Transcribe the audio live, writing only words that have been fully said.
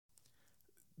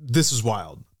this is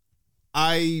wild.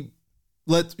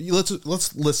 Let's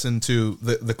listen to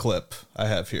the clip I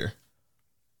have here.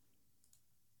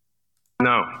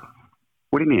 No.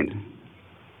 What do you mean?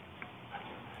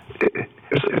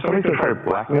 Is somebody going to try to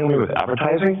blackmail me with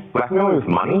advertising? Blackmail me with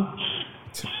money?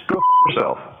 Go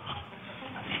yourself.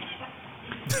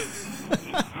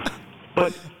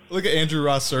 But look at Andrew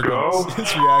Ross Circle. Go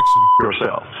his reaction.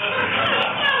 Yourself.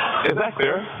 Is that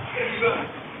clear?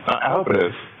 I hope it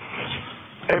is.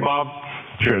 Hey, Bob.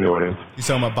 You're in the audience. He's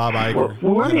talking about Bob Iger.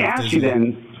 Well, let me ask you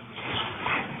then.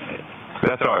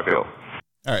 That's how I feel.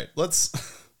 All right, let's.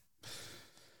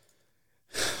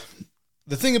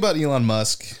 The thing about Elon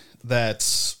Musk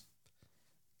that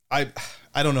I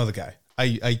don't know the guy.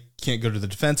 I can't go to the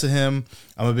defense of him.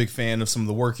 I'm a big fan of some of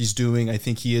the work he's doing. I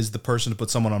think he is the person to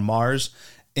put someone on Mars.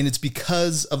 And it's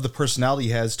because of the personality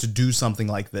he has to do something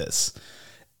like this.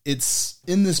 It's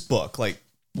in this book, like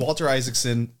Walter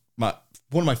Isaacson,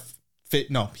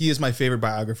 he is my favorite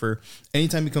biographer.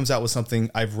 Anytime he comes out with something,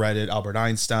 I've read it. Albert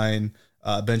Einstein,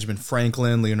 Benjamin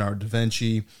Franklin, Leonardo da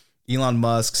Vinci, Elon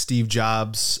Musk, Steve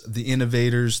Jobs, the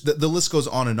innovators, the list goes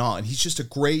on and on. He's just a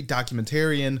great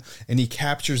documentarian, and he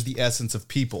captures the essence of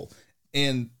people.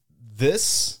 And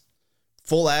this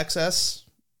full access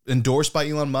endorsed by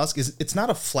Elon Musk it's not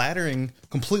a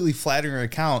completely flattering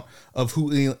account of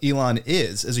who Elon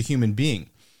is as a human being.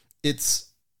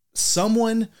 It's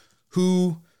someone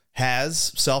who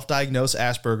has self-diagnosed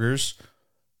Asperger's,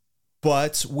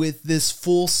 but with this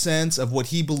full sense of what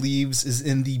he believes is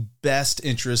in the best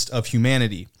interest of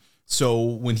humanity. So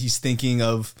when he's thinking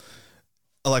of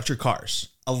electric cars,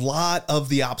 a lot of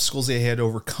the obstacles they had to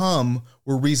overcome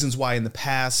were reasons why in the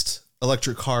past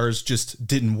electric cars just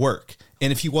didn't work.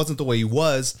 And if he wasn't the way he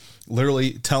was,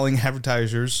 literally telling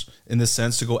advertisers in this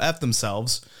sense to go F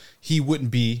themselves, he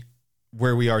wouldn't be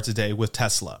where we are today with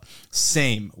Tesla.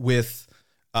 Same with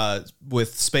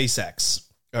SpaceX.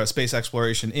 Space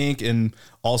Exploration Inc. and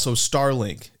also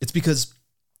Starlink. It's because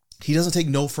he doesn't take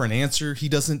no for an answer. He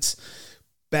doesn't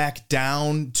back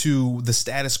down to the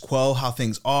status quo, how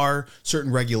things are,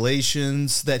 certain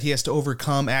regulations that he has to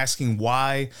overcome, asking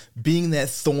why, being that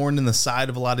thorn in the side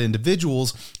of a lot of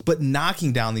individuals, but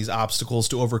knocking down these obstacles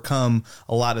to overcome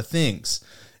a lot of things.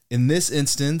 In this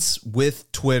instance,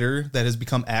 with Twitter, that has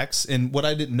become X, and what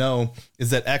I didn't know is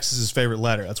that X is his favorite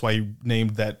letter. That's why he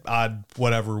named that odd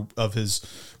whatever of his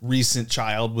recent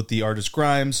child with the artist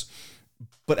Grimes.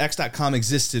 But X.com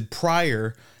existed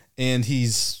prior, and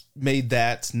he's made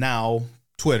that now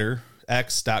Twitter,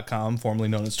 X.com, formerly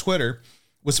known as Twitter,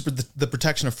 was the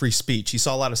protection of free speech. He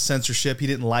saw a lot of censorship. He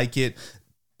didn't like it.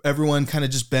 Everyone kind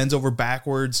of just bends over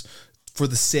backwards for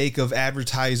the sake of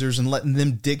advertisers and letting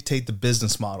them dictate the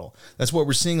business model. That's what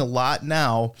we're seeing a lot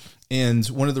now. And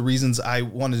one of the reasons I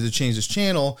wanted to change this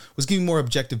channel was giving more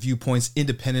objective viewpoints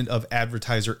independent of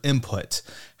advertiser input.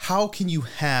 How can you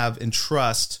have and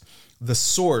trust the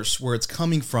source where it's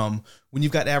coming from when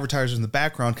you've got advertisers in the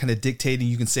background kind of dictating,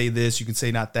 you can say this, you can say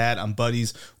not that, I'm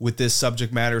buddies with this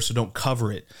subject matter, so don't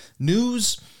cover it.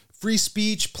 News, free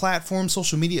speech, platforms,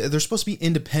 social media, they're supposed to be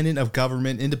independent of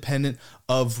government, independent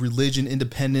of religion,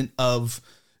 independent of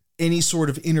any sort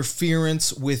of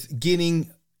interference with getting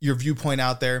your viewpoint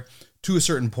out there to a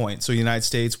certain point. So in the United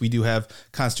States, we do have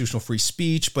constitutional free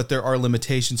speech, but there are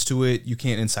limitations to it. You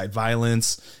can't incite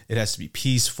violence. It has to be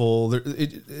peaceful.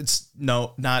 It's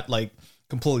not like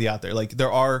completely out there. Like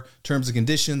there are terms and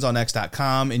conditions on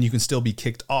X.com, and you can still be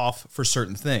kicked off for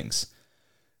certain things.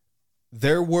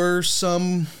 There were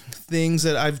some things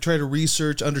that I've tried to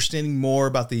research, understanding more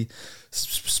about the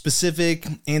specific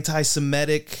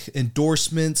anti-Semitic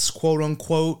endorsements, quote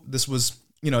unquote. This was,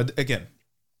 again,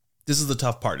 this is the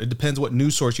tough part. It depends what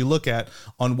news source you look at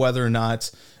on whether or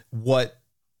not what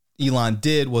Elon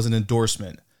did was an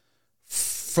endorsement.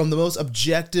 From the most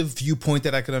objective viewpoint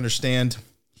that I could understand,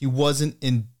 he wasn't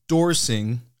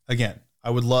endorsing. Again, I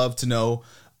would love to know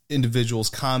individuals'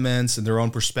 comments and their own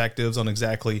perspectives on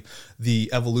exactly the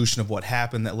evolution of what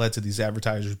happened that led to these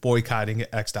advertisers boycotting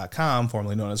X.com,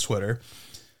 formerly known as Twitter.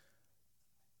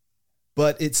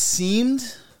 But it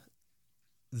seemed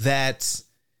that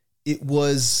it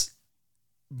was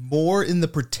more in the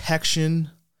protection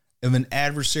of an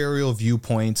adversarial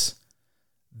viewpoint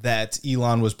that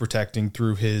Elon was protecting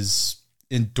through his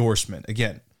endorsement.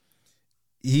 Again,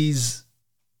 he's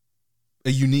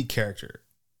a unique character.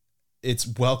 It's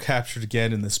well captured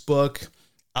again in this book.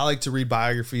 I like to read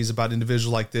biographies about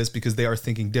individuals like this because they are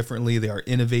thinking differently. They are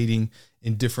innovating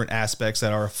in different aspects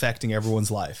that are affecting everyone's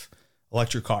life.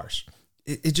 Electric cars.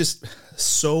 It just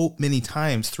so many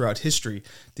times throughout history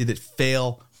did it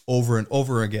fail over and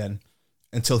over again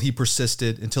until he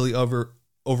persisted, until he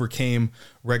overcame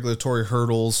regulatory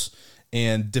hurdles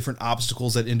and different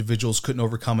obstacles that individuals couldn't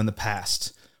overcome in the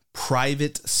past.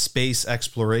 Private space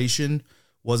exploration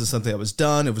wasn't something that was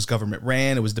done. It was government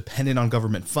ran. It was dependent on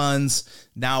government funds.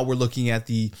 Now we're looking at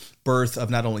the birth of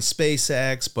not only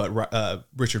SpaceX, but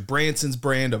Richard Branson's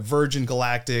brand of Virgin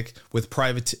Galactic with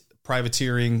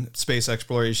privateering space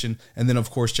exploration. And then, of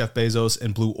course, Jeff Bezos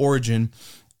and Blue Origin.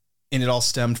 And it all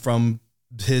stemmed from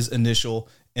his initial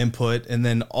input and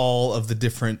then all of the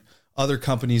different other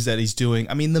companies that he's doing.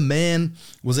 I mean, the man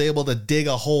was able to dig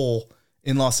a hole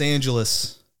in Los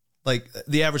Angeles. Like,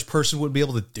 the average person wouldn't be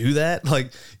able to do that.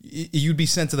 Like, you'd be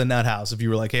sent to the nut house if you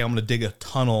were like, hey, I'm going to dig a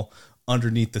tunnel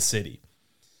underneath the city.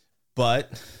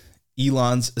 But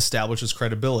Elon's established his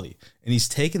credibility, and he's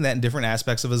taken that in different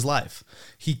aspects of his life.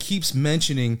 He keeps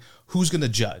mentioning who's going to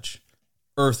judge.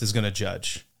 Earth is going to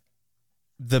judge.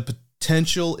 The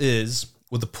potential is,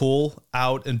 with the pull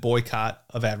out and boycott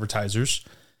of advertisers,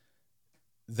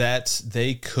 that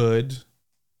it could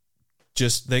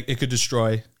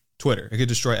destroy Twitter. It could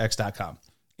destroy X.com.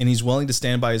 And he's willing to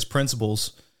stand by his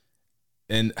principles,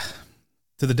 and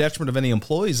to the detriment of any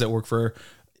employees that work for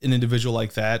an individual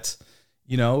like that,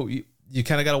 you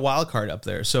kind of got a wild card up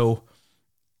there. So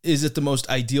is it the most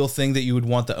ideal thing that you would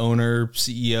want the owner,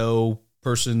 CEO,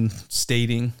 person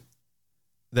stating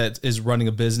that is running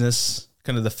a business,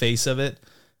 kind of the face of it?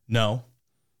 No.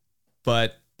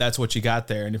 But that's what you got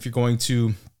there. And if you're going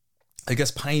to, I guess,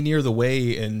 pioneer the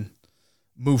way and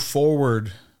move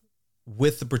forward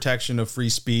with the protection of free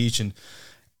speech and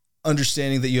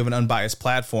understanding that you have an unbiased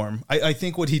platform, I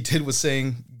think what he did was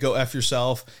saying, go F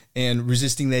yourself, and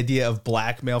resisting the idea of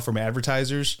blackmail from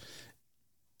advertisers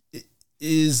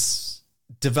is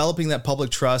developing that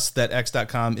public trust that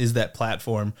X.com is that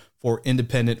platform for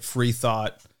independent, free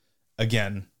thought,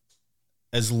 again,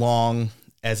 as long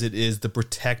as it is the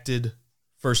protected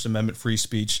First Amendment free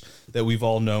speech that we've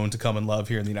all known to come and love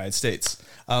here in the United States.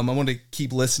 I want to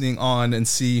keep listening on and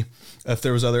see if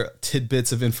there was other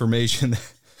tidbits of information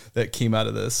that came out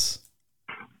of this.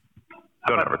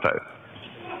 Don't advertise.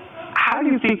 How do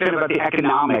you think then about the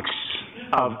economics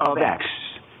of X?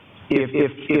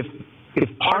 If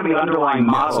part of the underlying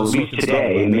model, at least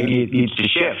today, and maybe it needs to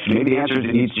shift, maybe the answer is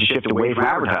it needs to shift away from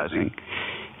advertising.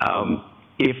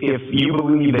 If you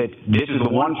believe that this is the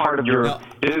one part of your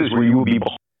business where you will be...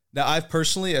 Now, I've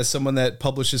personally, as someone that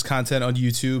publishes content on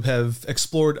YouTube, have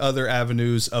explored other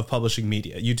avenues of publishing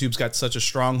media. YouTube's got such a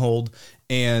stronghold,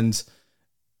 and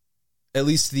at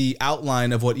least the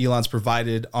outline of what Elon's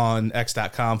provided on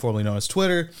X.com, formerly known as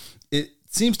Twitter, it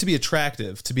seems to be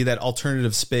attractive to be that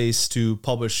alternative space to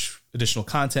publish additional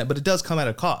content, but it does come at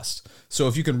a cost. So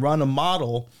if you can run a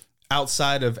model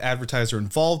outside of advertiser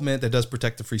involvement that does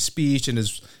protect the free speech and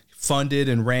is funded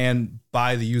and ran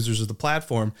by the users of the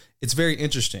platform, it's very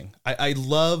interesting. I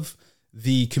love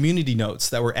the community notes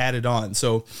that were added on.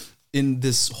 So in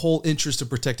this whole interest of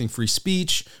protecting free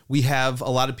speech, we have a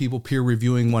lot of people peer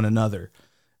reviewing one another.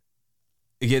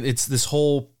 Again, it's this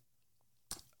whole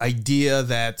idea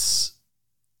that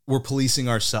we're policing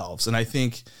ourselves. And I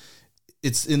think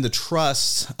it's in the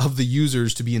trust of the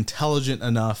users to be intelligent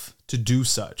enough to do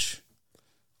such.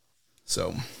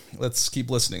 So let's keep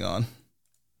listening on.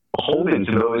 Beholden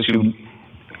to those who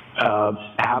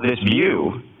have this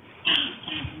view.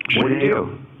 What do you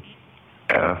do?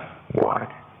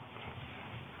 Why?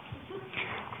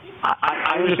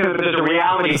 I understand that there's a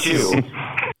reality too.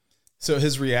 So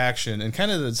his reaction and kind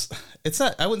of this, it's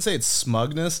not, I wouldn't say it's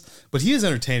smugness, but he is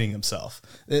entertaining himself.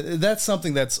 That's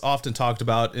something that's often talked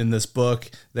about in this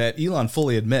book that Elon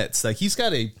fully admits. Like, he's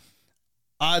got a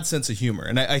odd sense of humor.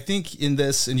 And I think in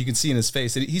this, and you can see in his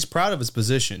face, that he's proud of his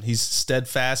position. He's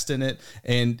steadfast in it.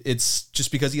 And it's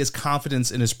just because he has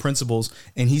confidence in his principles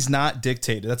and he's not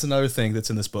dictated. That's another thing that's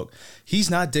in this book.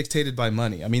 He's not dictated by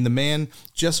money. I mean, the man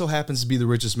just so happens to be the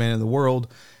richest man in the world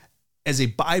as a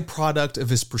byproduct of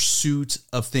his pursuit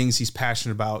of things he's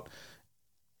passionate about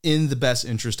in the best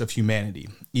interest of humanity,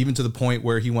 even to the point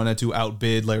where he wanted to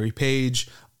outbid Larry Page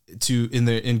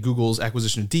in Google's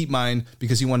acquisition of DeepMind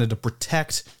because he wanted to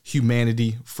protect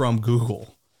humanity from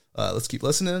Google. Let's keep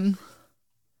listening.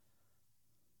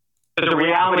 There's a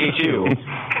reality too,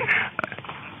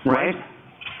 right?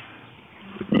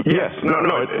 Yes. No.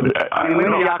 I mean,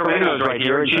 Lindsay Occarino's right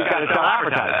here, and she's got to sell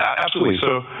advertising. Absolutely.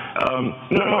 So,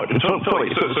 totally.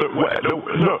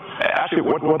 So, actually,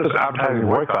 what this advertising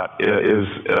boycott is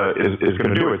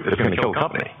going to do? It's going to kill the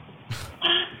company.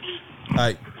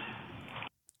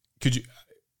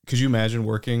 Could you imagine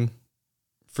working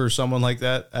for someone like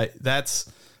that?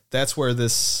 That's where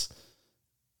this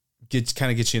gets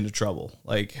you into trouble.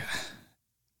 Like,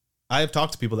 I have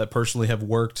talked to people that personally have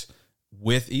worked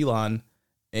with Elon,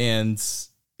 and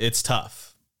it's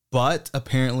tough, but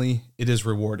apparently it is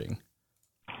rewarding.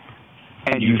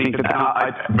 And you think and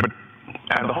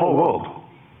the whole world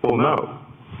will know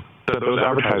that those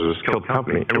advertisers killed the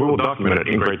company, and we will document it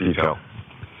in great detail.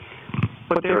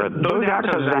 But those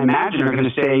advertisers, I imagine, are going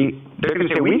to say,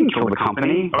 we didn't kill the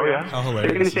company. Oh yeah. How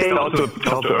hilarious. They're going to say,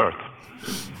 Tell to Earth.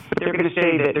 but they're going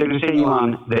to say,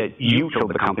 Elon, that you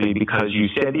killed the company because you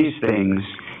said these things,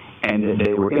 and that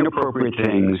they were inappropriate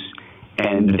things,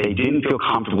 and they didn't feel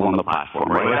comfortable on the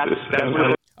platform, right?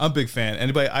 I'm a big fan.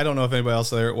 I don't know if anybody else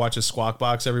there watches Squawk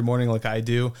Box every morning like I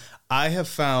do. I have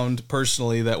found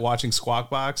personally that watching Squawk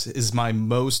Box is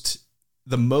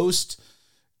the most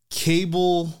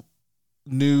cable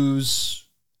news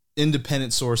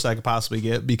independent source I could possibly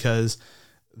get, because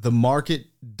the market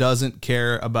doesn't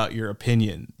care about your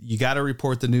opinion. You got to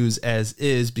report the news as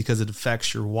is because it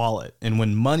affects your wallet. And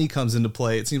when money comes into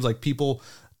play, it seems like people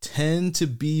tend to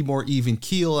be more even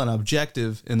keel and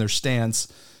objective in their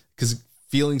stance, because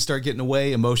feelings start getting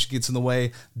away, emotion gets in the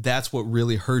way. That's what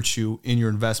really hurts you in your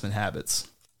investment habits.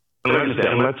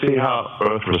 Let's see how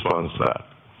Earth responds to that.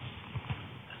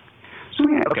 So,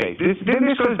 okay, this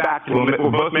goes back to...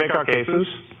 We'll both make our cases,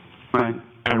 right,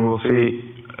 and we'll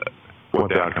see what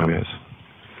the outcome is.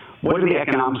 What are the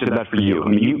economics of that for you? I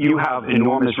mean, you have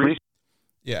enormous research.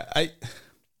 Yeah,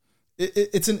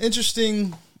 it's an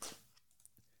interesting...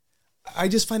 I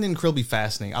just find it incredibly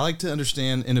fascinating. I like to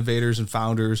understand innovators and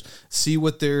founders, see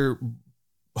what their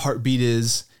heartbeat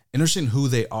is, understand who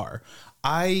they are.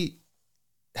 I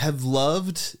have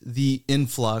loved the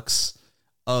influx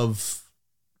of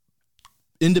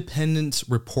independent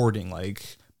reporting,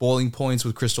 like Boiling Points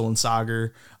with Crystal and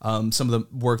Sagar, some of the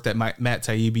work that Matt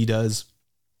Taibbi does,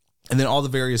 and then all the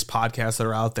various podcasts that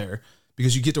are out there,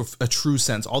 because you get a true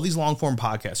sense. All these long form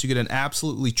podcasts, you get an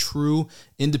absolutely true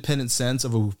independent sense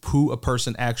of who a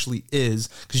person actually is,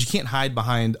 because you can't hide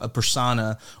behind a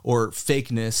persona or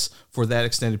fakeness for that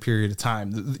extended period of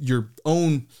time. Your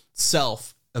own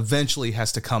self eventually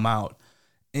has to come out.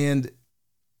 And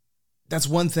that's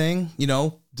one thing,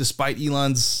 despite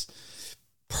Elon's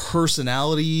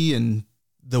personality and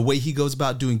the way he goes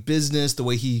about doing business, the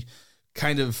way he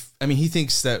he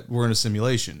thinks that we're in a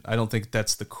simulation. I don't think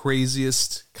that's the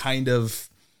craziest kind of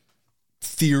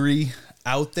theory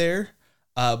out there.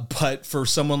 But for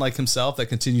someone like himself that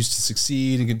continues to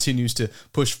succeed and continues to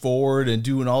push forward and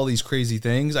doing all these crazy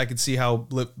things, I could see how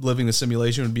living a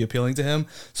simulation would be appealing to him.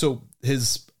 So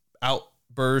his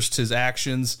outbursts, his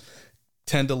actions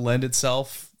tend to lend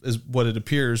itself, is what it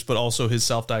appears, but also his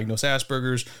self-diagnosed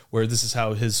Asperger's, where this is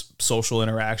how his social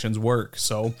interactions work.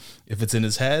 So if it's in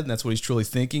his head and that's what he's truly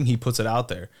thinking, he puts it out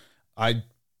there. I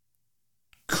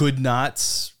could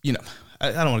not,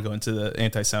 I don't want to go into the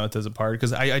anti-Semitism part,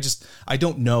 because I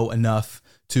don't know enough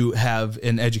to have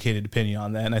an educated opinion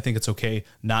on that. And I think it's okay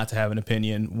not to have an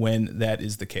opinion when that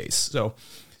is the case. So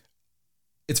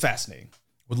it's fascinating.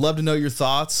 Would love to know your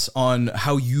thoughts on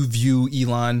how you view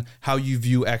Elon, how you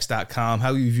view X.com,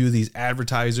 how you view these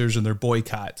advertisers and their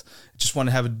boycott. Just want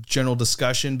to have a general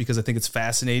discussion, because I think it's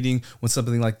fascinating when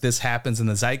something like this happens in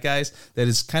the zeitgeist that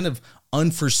is kind of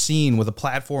unforeseen, with a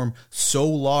platform so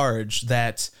large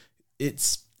that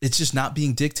it's just not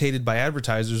being dictated by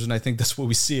advertisers. And I think that's what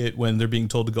we see it when they're being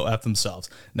told to go F themselves.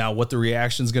 Now, what the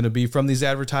reaction is going to be from these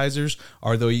advertisers,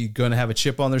 are they going to have a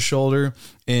chip on their shoulder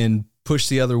and push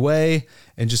the other way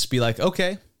and just be like,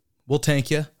 okay, we'll tank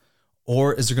you?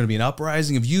 Or is there going to be an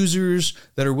uprising of users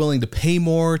that are willing to pay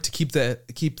more to keep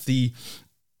the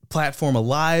platform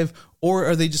alive? Or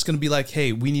are they just going to be like,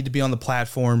 hey, we need to be on the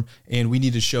platform and we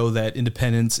need to show that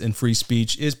independence and free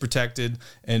speech is protected,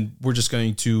 and we're just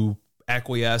going to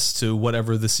acquiesce to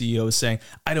whatever the CEO is saying?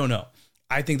 I don't know.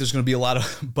 I think there's going to be a lot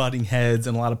of butting heads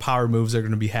and a lot of power moves that are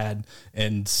going to be had,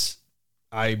 and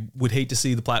I would hate to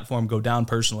see the platform go down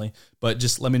personally, but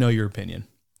just let me know your opinion.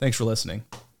 Thanks for listening.